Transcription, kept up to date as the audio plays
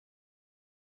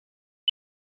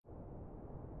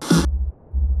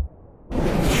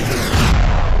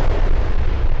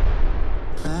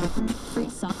free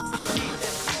songs.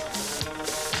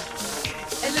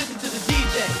 And listen to the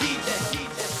DJ.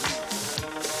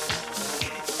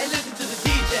 And listen to the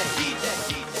DJ.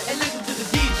 And listen to the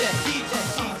DJ.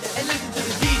 And listen to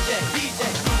the DJ.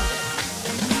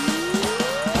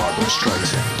 Barbara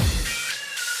Streisand.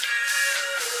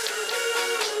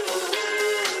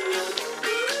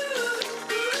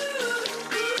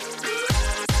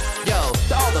 Yo,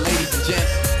 to all the ladies and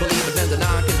gents, believers and the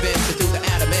non-convinced, and to the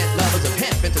adamant lovers of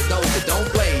hemp, and to those that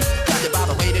don't blaze, judge it by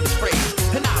the way that it's phrased,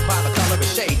 and not by the color of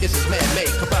shade. This is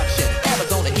man-made corruption.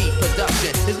 Arizona heat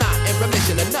production is not in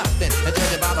remission of nothing. And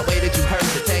judge it by the way that you heard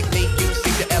the technique, you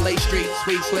see the LA street,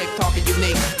 sweet, slick, talking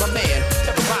unique. My man,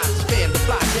 terrorize to spin the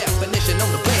fly definition on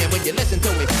the plan when you listen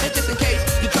to me. And just in case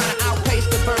you're trying to outpace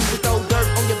the verse, we throw dirt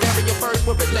on your burial first.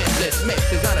 We're relentless, mix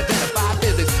is unidentified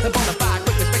physics, and bonafide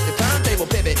quick respect the turntable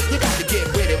pivot. You got to get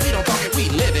with it. We don't talk it, we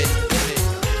live it.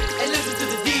 And listen to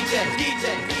the DJ.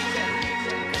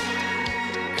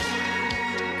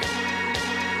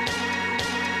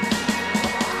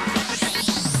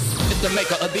 It's the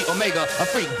maker of the omega, a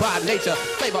freak by nature.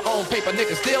 Flavor on paper,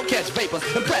 niggas still catch vapors.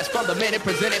 Impressed from the minute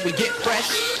presented, we get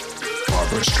fresh.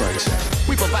 Barbara Streisand.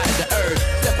 We provided the urge,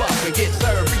 step up and get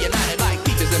served. Reunited like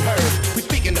peaches and herbs. We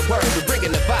speaking the word, we bringing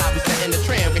the vibe. We setting the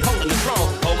trend, we holding the throne.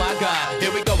 Oh my God,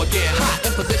 here we go again. Hot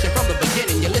in position from the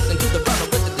beginning. You listen to the brother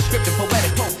with the description,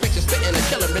 poetic pulp fiction, spitting a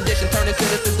killer rendition, turning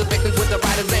citizens to victims with the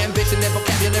writer's ambition and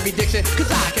vocabulary diction. Cause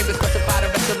I came to specify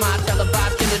the rest of my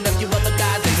televised, killing them you other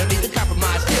guys. They don't need to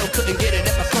compromise. Still couldn't get it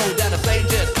if I slowed down to say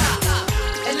just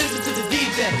and listen to the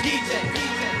DJ.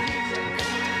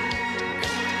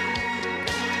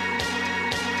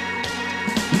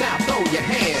 Now throw your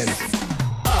hands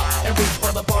up and reach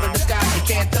for the part of the sky you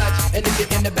can't touch. And if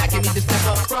you're in the back, you need to step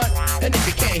up front. And if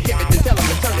you can't hear it, then tell them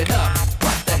to turn it up.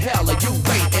 What the hell are you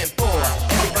waiting for?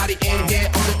 Everybody in here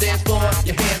on the dance floor,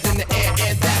 your hands in the air,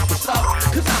 and that's what's up.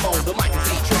 Cause I'm on the mic and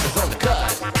see trippers on the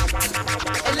cut.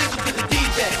 And listen to the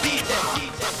DJ.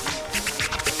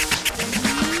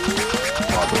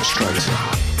 Barbara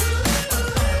Streisand.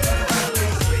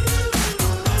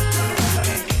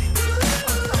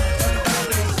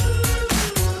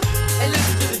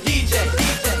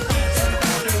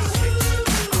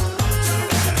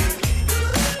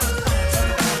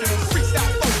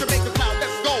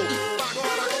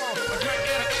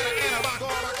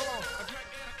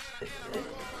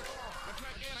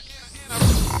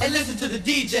 And listen to the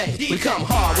DJ. We come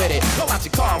hard with it, go out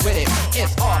your car with it. It's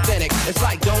authentic, it's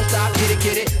like don't stop,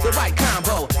 get it, the right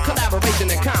combo. Collaboration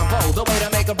and combo, the way to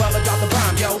make a brother drop the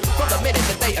bomb, yo. From the minute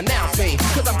that they announce me,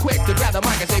 cause I'm quick to grab the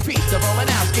mic and say peace to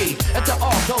Romanowski. And to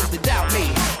all those that doubt me,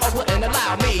 or wouldn't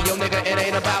allow me, yo nigga, it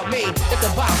ain't about me. It's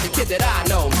about the kid that I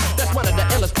know. That's one of the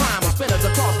illest primal spinners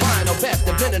across vinyl. Best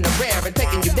inventing the rare and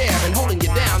taking you there and holding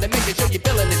you down and making sure you're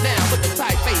feeling it now. With the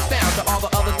tight face sound to all the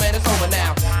others, man, it's over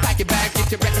now. Pack your bags, get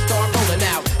your record, start rolling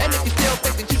out. And if you still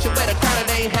think that you should wear the crown,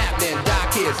 it ain't happening.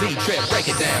 Doc here, Z-Trip, break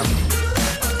it down.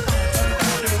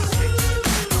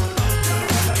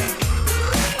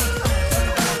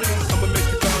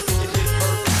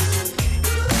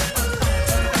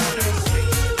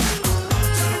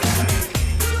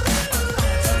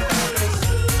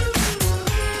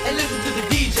 And listen to the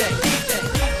DJ.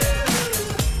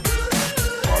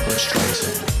 Barbara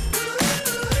Streisand.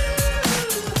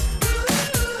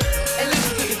 And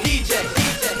listen to the DJ.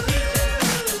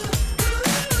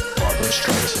 Barbara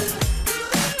Streisand.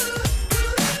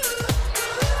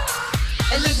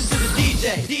 And listen to the DJ.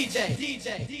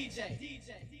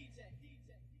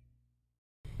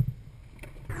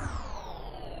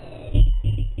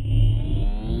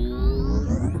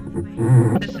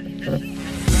 This is